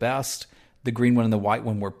one were the best. The green one and the white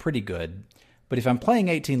one were pretty good. But if I'm playing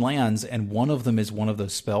 18 lands and one of them is one of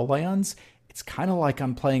those spell lands, it's kind of like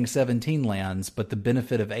I'm playing 17 lands, but the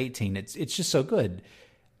benefit of 18, it's just so good.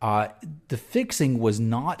 The fixing was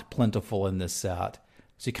not plentiful in this set.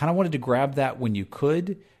 So you kind of wanted to grab that when you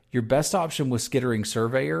could. Your best option was Skittering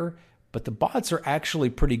Surveyor, but the bots are actually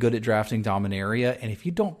pretty good at drafting Dominaria, and if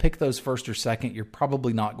you don't pick those first or second, you're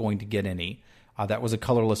probably not going to get any. That was a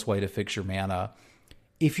colorless way to fix your mana.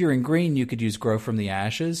 If you're in green, you could use Grow from the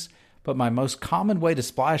Ashes, but my most common way to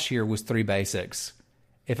splash here was 3 basics.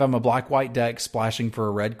 If I'm a black-white deck splashing for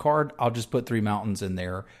a red card, I'll just put 3 mountains in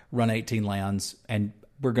there, run 18 lands, and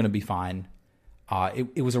we're going to be fine.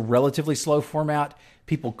 It was a relatively slow format.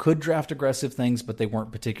 People could draft aggressive things, but they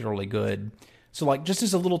weren't particularly good. So like just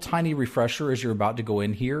as a little tiny refresher as you're about to go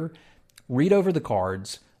in here, read over the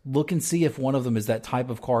cards, look and see if one of them is that type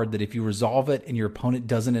of card that if you resolve it and your opponent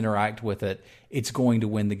doesn't interact with it, it's going to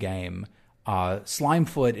win the game.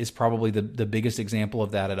 Slimefoot is probably the biggest example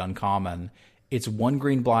of that at Uncommon. It's 1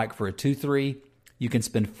 green-black for a 2/3. You can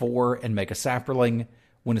spend 4 and make a Saproling.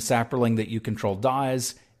 When a Saproling that you control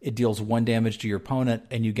dies, it deals 1 damage to your opponent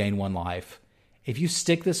and you gain 1 life. If you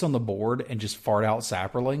stick this on the board and just fart out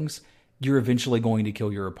Saprolings, you're eventually going to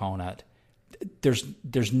kill your opponent.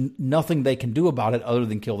 There's nothing they can do about it other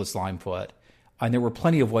than kill the Slimefoot. And there were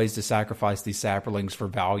plenty of ways to sacrifice these Saprolings for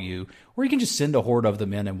value, or you can just send a horde of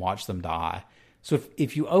them in and watch them die. So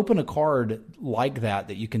if you open a card like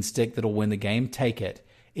that you can stick that'll win the game, take it.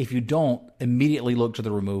 If you don't, immediately look to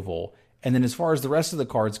the removal. And then as far as the rest of the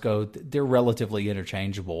cards go, they're relatively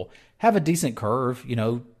interchangeable. Have a decent curve,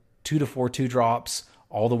 2 to 4 2-drops,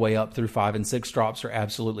 all the way up through 5 and 6 drops are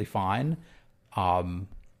absolutely fine.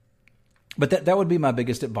 But that would be my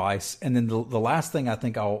biggest advice. And then the last thing I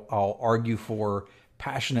think I'll argue for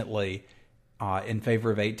passionately in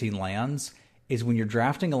favor of 18 lands is when you're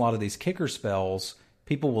drafting a lot of these kicker spells,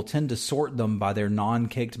 people will tend to sort them by their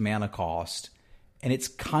non-kicked mana cost. And it's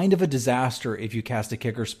kind of a disaster if you cast a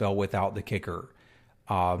kicker spell without the kicker.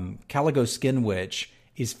 Caligo Skin Witch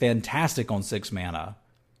is fantastic on 6 mana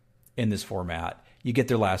in this format. You get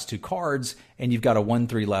their last 2 cards, and you've got a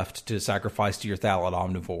 1/3 left to sacrifice to your Thallid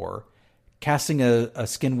Omnivore. Casting a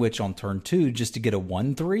Skin Witch on turn 2 just to get a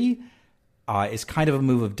 1/3 is kind of a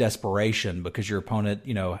move of desperation because your opponent,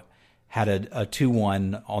 had a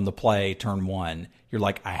 2/1 on the play turn 1. You're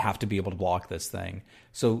like, I have to be able to block this thing.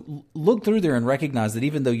 So look through there and recognize that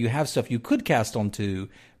even though you have stuff you could cast on 2,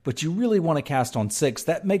 but you really want to cast on 6,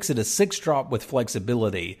 that makes it a 6-drop with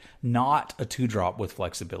flexibility, not a 2-drop with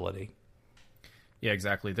flexibility. Yeah,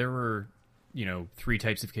 exactly. There were, 3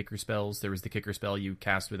 types of kicker spells. There was the kicker spell you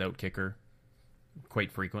cast without kicker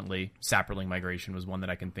quite frequently. Saproling Migration was one that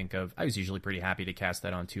I can think of. I was usually pretty happy to cast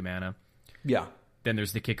that on 2 mana. Yeah. Then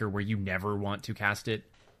there's the kicker where you never want to cast it.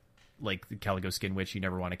 Like the Caligo Skin Witch, you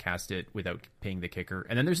never want to cast it without paying the kicker.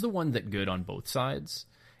 And then there's the one that good on both sides.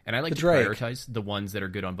 And I like to prioritize the ones that are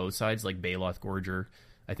good on both sides, like Baloth Gorger,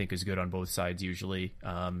 I think is good on both sides usually.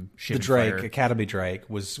 The Drake, Academy Drake,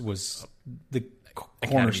 was the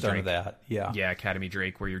cornerstone of that. Yeah. Yeah, Academy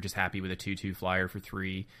Drake, where you're just happy with a 2/2 flyer for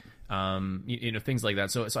 3. Things like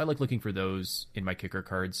that. So I like looking for those in my kicker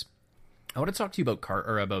cards. I want to talk to you about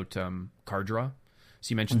card draw. So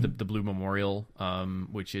you mentioned the Blue Memorial,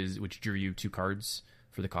 which drew you 2 cards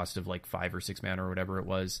for the cost of like 5 or 6 mana or whatever it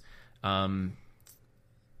was. I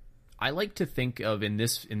like to think of in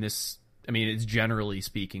this. I mean, it's generally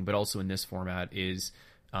speaking, but also in this format is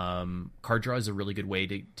Card draw is a really good way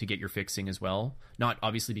to get your fixing as well. Not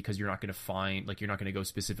obviously because you're not going to find, like, you're not going to go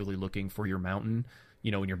specifically looking for your mountain,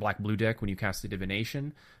 in your black-blue deck when you cast the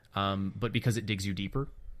divination, but because it digs you deeper,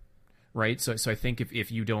 right? So I think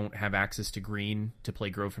if you don't have access to green to play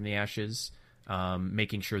Grove from the Ashes,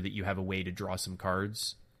 making sure that you have a way to draw some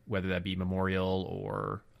cards, whether that be Memorial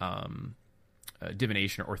or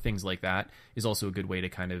divination or things like that, is also a good way to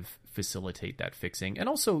kind of facilitate that fixing. And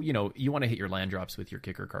also, you want to hit your land drops with your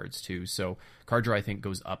kicker cards too. So card draw, I think,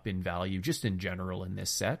 goes up in value just in general in this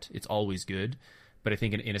set. It's always good, but I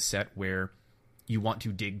think in a set where you want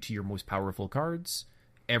to dig to your most powerful cards,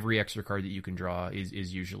 every extra card that you can draw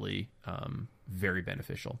is usually very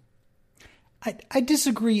beneficial. I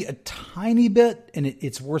disagree a tiny bit, and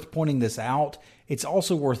it's worth pointing this out. It's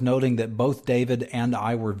also worth noting that both David and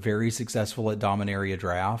I were very successful at Dominaria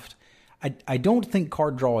Draft. I don't think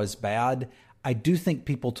card draw is bad. I do think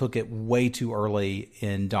people took it way too early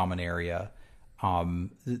in Dominaria.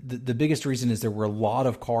 The biggest reason is there were a lot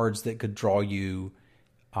of cards that could draw you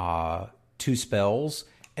 2 spells,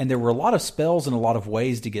 and there were a lot of spells and a lot of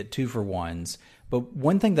ways to get 2-for-1s. But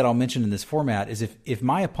one thing that I'll mention in this format is if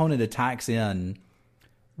my opponent attacks in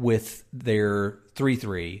with their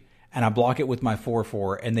 3/3 and I block it with my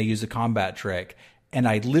 4/4 and they use a combat trick and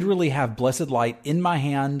I literally have Blessed Light in my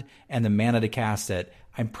hand and the mana to cast it,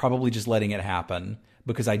 I'm probably just letting it happen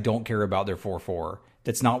because I don't care about their 4/4.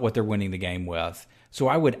 That's not what they're winning the game with. So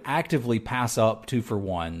I would actively pass up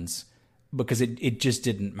 2-for-1s because it just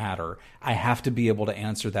didn't matter. I have to be able to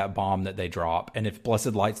answer that bomb that they drop. And if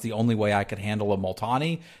Blessed Light's the only way I could handle a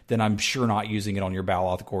Multani, then I'm sure not using it on your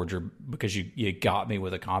Baloth Gorger because you got me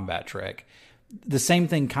with a combat trick. The same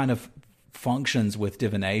thing kind of functions with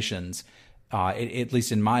divinations, at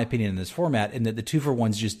least in my opinion in this format, in that the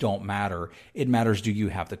 2-for-1s just don't matter. It matters, do you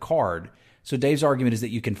have the card? So Dave's argument is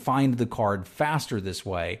that you can find the card faster this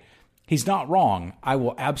way. He's not wrong. I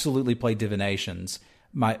will absolutely play divinations.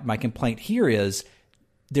 My complaint here is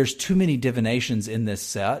there's too many divinations in this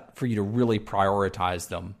set for you to really prioritize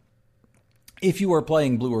them. If you are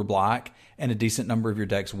playing blue or black, and a decent number of your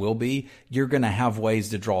decks will be, you're going to have ways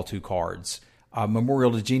to draw 2 cards.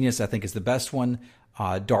 Memorial to Genius, I think, is the best one.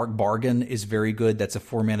 Dark Bargain is very good. That's a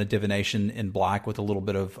 4-mana divination in black with a little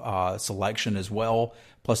bit of selection as well.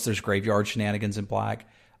 Plus there's Graveyard Shenanigans in black.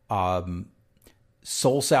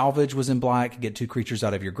 Soul Salvage was in black. Get 2 creatures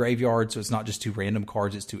out of your graveyard, so it's not just 2 random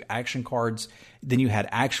cards, it's 2 action cards. Then you had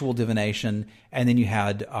Actual Divination, and then you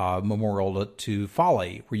had Memorial to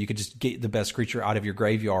Folly, where you could just get the best creature out of your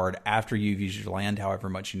graveyard after you've used your land however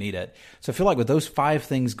much you need it. So I feel like with those 5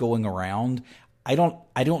 things going around, I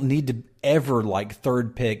don't need to ever like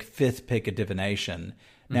 3rd pick, 5th pick a divination.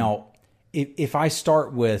 Mm-hmm. Now, if I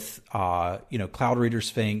start with Cloud Reader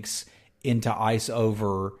Sphinx into Ice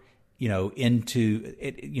Over, into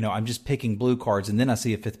it, I'm just picking blue cards, and then I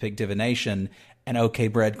see a 5th pick divination, an okay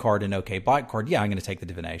red card, and okay black card. Yeah, I'm going to take the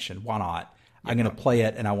divination. Why not? I'm going to play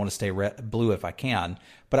it, and I want to stay blue if I can.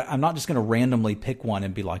 But I'm not just going to randomly pick one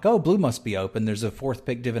and be like, oh, blue must be open. There's a 4th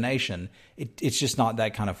pick divination. It's just not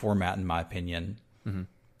that kind of format, in my opinion.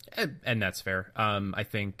 Mm-hmm. And that's fair. I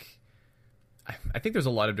think there's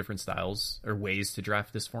a lot of different styles or ways to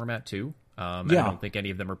draft this format too. I don't think any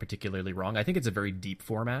of them are particularly wrong. I think it's a very deep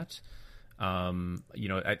format. I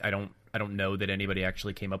don't know that anybody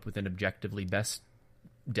actually came up with an objectively best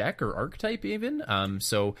deck or archetype even.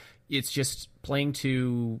 So it's just playing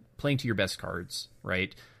to your best cards,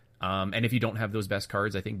 right? And if you don't have those best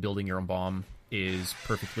cards, I think building your own bomb is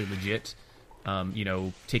perfectly legit.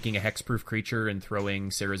 Taking a hexproof creature and throwing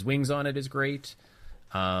Sarah's Wings on it is great.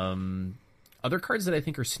 Other cards that I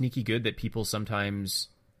think are sneaky good that people sometimes,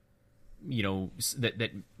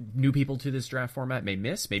 that new people to this draft format may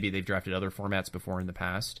miss. Maybe they've drafted other formats before in the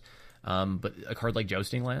past. But a card like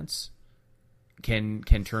Jousting Lance can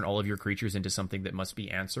turn all of your creatures into something that must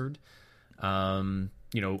be answered. On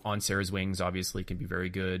Sarah's Wings, obviously, can be very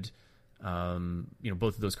good.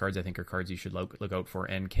 Both of those cards, I think, are cards you should look out for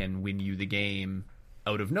and can win you the game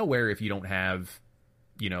out of nowhere if you don't have,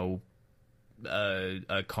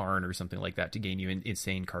 a Karn or something like that to gain you an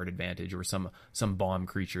insane card advantage, or some bomb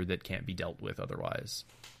creature that can't be dealt with otherwise.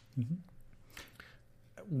 Mm-hmm.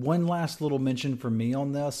 One last little mention from me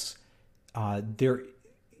on this.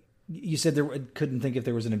 You said couldn't think if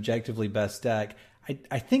there was an objectively best deck.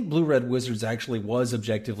 I think Blue-Red Wizards actually was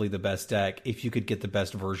objectively the best deck if you could get the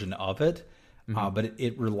best version of it. Mm-hmm. But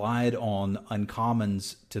it relied on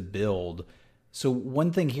uncommons to build. So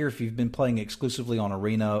one thing here, if you've been playing exclusively on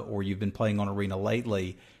Arena or you've been playing on Arena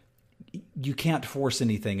lately, you can't force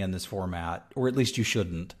anything in this format, or at least you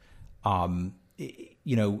shouldn't.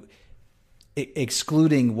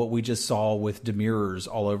 excluding what we just saw with Demirrors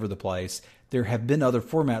all over the place, there have been other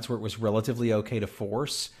formats where it was relatively okay to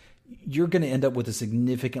force. You're going to end up with a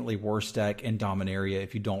significantly worse deck in Dominaria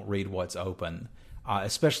if you don't read what's open,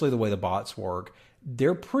 especially the way the bots work.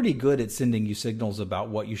 They're pretty good at sending you signals about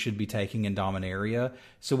what you should be taking in Dominaria.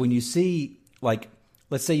 So when you see, like,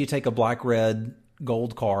 let's say you take a black-red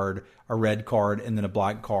gold card, a red card, and then a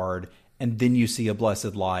black card, and then you see a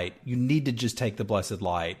Blessed Light, you need to just take the Blessed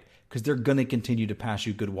Light because they're going to continue to pass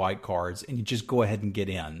you good white cards, and you just go ahead and get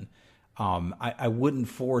in. I wouldn't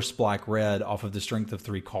force black-red off of the strength of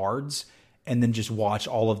 3 cards and then just watch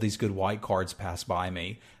all of these good white cards pass by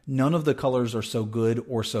me. None of the colors are so good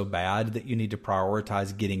or so bad that you need to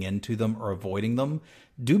prioritize getting into them or avoiding them.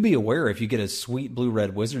 Do be aware if you get a sweet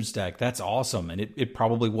blue-red Wizards deck, that's awesome, and it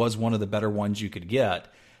probably was one of the better ones you could get.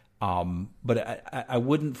 But I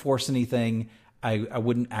wouldn't force anything. I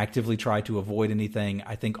wouldn't actively try to avoid anything.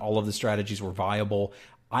 I think all of the strategies were viable.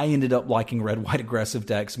 I ended up liking red-white aggressive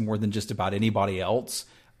decks more than just about anybody else,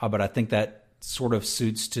 but I think that sort of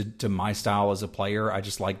suits to my style as a player. I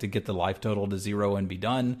just like to get the life total to 0 and be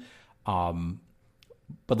done.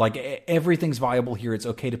 But like everything's viable here. It's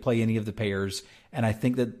okay to play any of the pairs, and I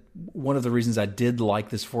think that one of the reasons I did like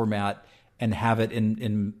this format and have it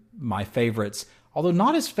in my favorites, although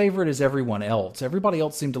not as favorite as everyone else. Everybody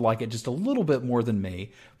else seemed to like it just a little bit more than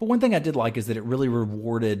me. But one thing I did like is that it really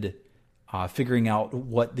rewarded figuring out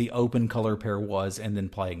what the open color pair was and then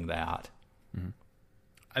playing that. Mm-hmm.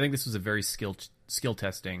 I think this was a very skill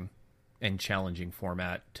testing and challenging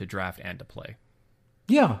format to draft and to play.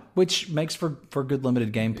 Yeah, which makes for good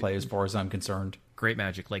limited gameplay as far as I'm concerned. Great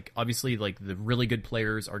Magic. Like, obviously, like, the really good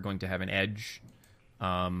players are going to have an edge.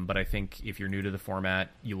 But I think if you're new to the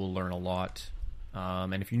format, you will learn a lot.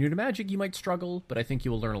 And if you're new to Magic, you might struggle, but I think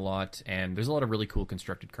you will learn a lot. And there's a lot of really cool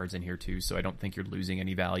constructed cards in here, too, so I don't think you're losing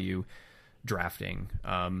any value drafting.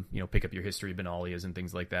 Pick up your History of Benalias and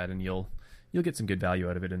things like that, and you'll get some good value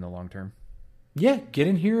out of it in the long term. Yeah, get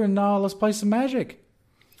in here and let's play some Magic.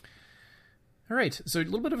 All right, so a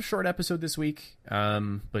little bit of a short episode this week,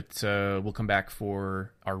 but we'll come back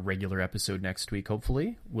for our regular episode next week,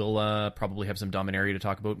 hopefully. We'll probably have some Dominaria to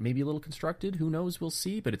talk about, maybe a little Constructed, who knows, we'll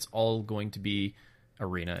see, but it's all going to be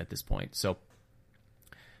Arena at this point. So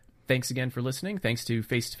thanks again for listening. Thanks to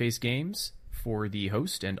Face to Face Games for the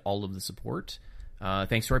host and all of the support.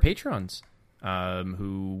 Thanks to our patrons,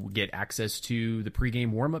 who get access to the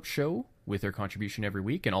pregame warm-up show with their contribution every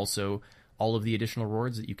week, and also all of the additional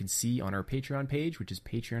rewards that you can see on our Patreon page, which is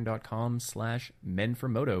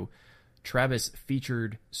patreon.com/menformoto. Travis,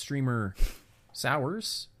 featured streamer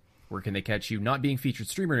Sours, where can they catch you? Not being featured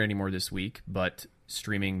streamer anymore this week, but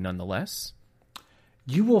streaming nonetheless.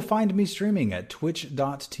 You will find me streaming at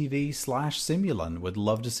twitch.tv/Simulan. Would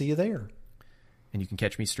love to see you there. And you can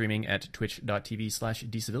catch me streaming at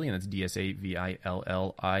twitch.tv/dsavilian. That's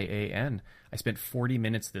DSAVILLIAN. I spent 40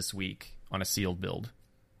 minutes this week on a sealed build.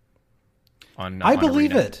 I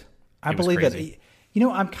believe it. I believe it. You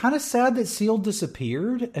know, I'm kind of sad that Sealed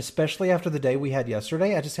disappeared, especially after the day we had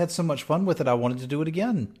yesterday. I just had so much fun with it, I wanted to do it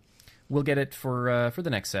again. We'll get it for the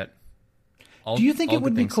next set. Do you think it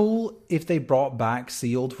would be cool if they brought back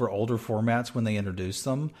Sealed for older formats when they introduced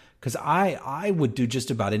them? Because I would do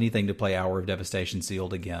just about anything to play Hour of Devastation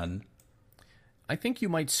Sealed again. I think you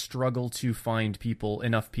might struggle to find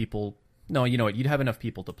enough people. No, you know what? You'd have enough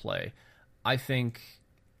people to play.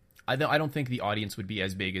 I don't think the audience would be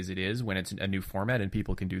as big as it is when it's a new format and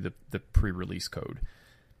people can do the pre-release code.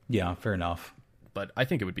 Yeah, fair enough. But I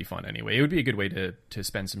think it would be fun anyway. It would be a good way to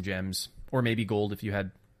spend some gems, or maybe gold if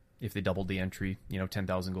they doubled the entry,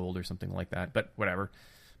 10,000 gold or something like that. But whatever,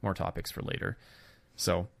 more topics for later.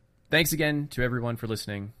 So thanks again to everyone for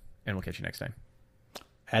listening, and we'll catch you next time.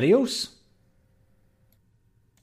 Adios.